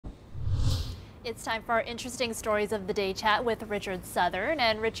It's time for our interesting stories of the day chat with Richard Southern.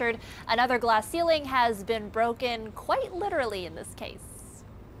 And Richard, another glass ceiling has been broken quite literally in this case.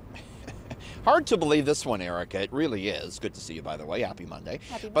 Hard to believe this one, Erica. It really is. Good to see you, by the way. Happy Monday.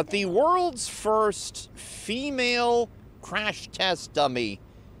 Happy Monday. But the world's first female crash test dummy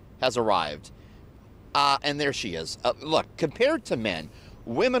has arrived. And there she is. Look, compared to men,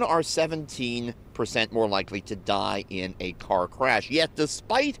 women are 17% more likely to die in a car crash. Yet,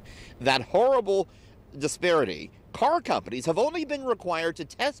 despite that horrible disparity, car companies have only been required to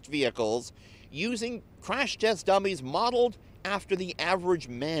test vehicles using crash test dummies modeled after the average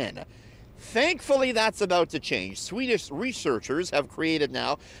man. Thankfully, that's about to change. Swedish researchers have created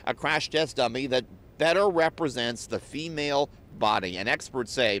now a crash test dummy that better represents the female body. And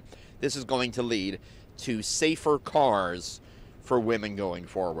experts say this is going to lead to safer cars for women going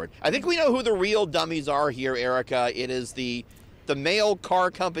forward. I think we know who the real dummies are here, Erica. It is the male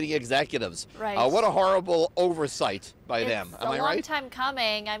car company executives. Right. What a horrible oversight by them. Am I right? It's a long time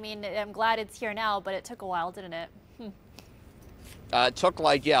coming. I mean, I'm glad it's here now, but it took a while, didn't it? It took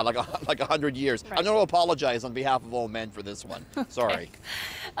like 100 years. Right. I'm going to apologize on behalf of all men for this one. Sorry.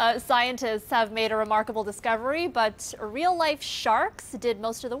 Scientists have made a remarkable discovery, but real-life sharks did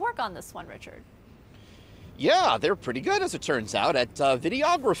most of the work on this one, Richard. Yeah, they're pretty good, as it turns out, at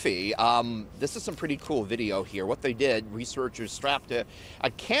videography. This is some pretty cool video here. What they did, researchers strapped a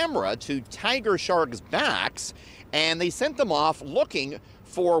camera to tiger sharks' backs, and they sent them off looking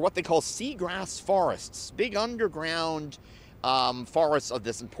for what they call seagrass forests, big underground forests of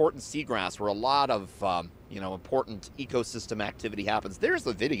this important seagrass where a lot of important ecosystem activity happens. There's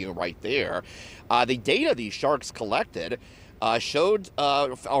the video right there. The data these sharks collected showed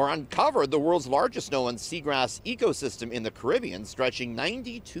or uncovered the world's largest known seagrass ecosystem in the Caribbean, stretching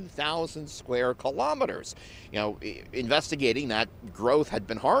 92,000 square kilometers. Investigating that growth had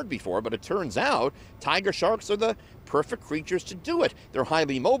been hard before, but it turns out tiger sharks are the perfect creatures to do it. They're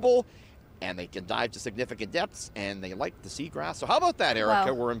highly mobile, and they can dive to significant depths, and they like the seagrass. So how about that,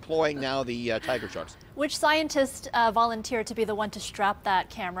 Erica? Wow. We're employing now the tiger sharks. Which scientist volunteered to be the one to strap that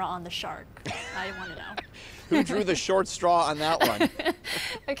camera on the shark? I want to know. Who drew the short straw on that one?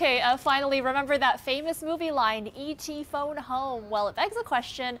 Okay, finally, remember that famous movie line, E.T. phone home? Well, it begs the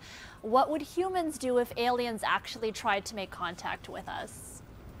question, what would humans do if aliens actually tried to make contact with us?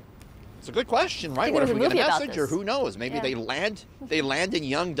 It's a good question, right? What if we get a message, or who knows? Maybe they land in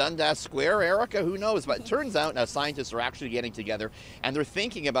young Dundas Square, Erica, who knows? But it turns out now scientists are actually getting together, and they're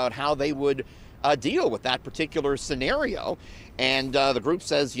thinking about how they would deal with that particular scenario. And the group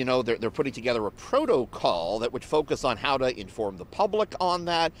says, they're putting together a protocol that would focus on how to inform the public on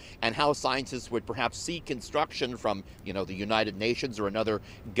that, and how scientists would perhaps seek instruction from, the United Nations or another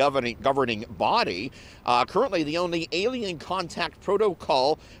governing body. Currently, the only alien contact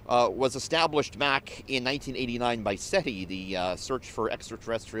protocol was established back in 1989 by SETI, the Search for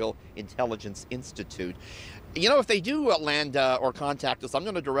Extraterrestrial Intelligence Institute. If they do land or contact us, I'm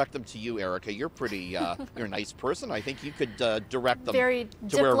going to direct them to you, Erica. You're you're a nice person. I think you could direct them to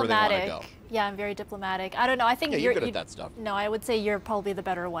wherever they want to go. Yeah, I'm very diplomatic. I don't know. I think you're good at that stuff. No, I would say you're probably the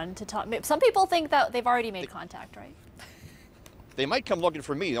better one to talk. Some people think that they've already made contact, right? They might come looking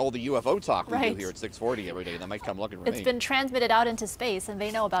for me. All the UFO talk we do here at 640 every day. They might come looking for me. It's been transmitted out into space, and they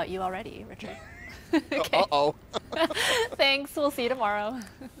know about you already, Richard. Okay. Uh-oh. Thanks. We'll see you tomorrow.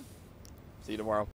 See you tomorrow.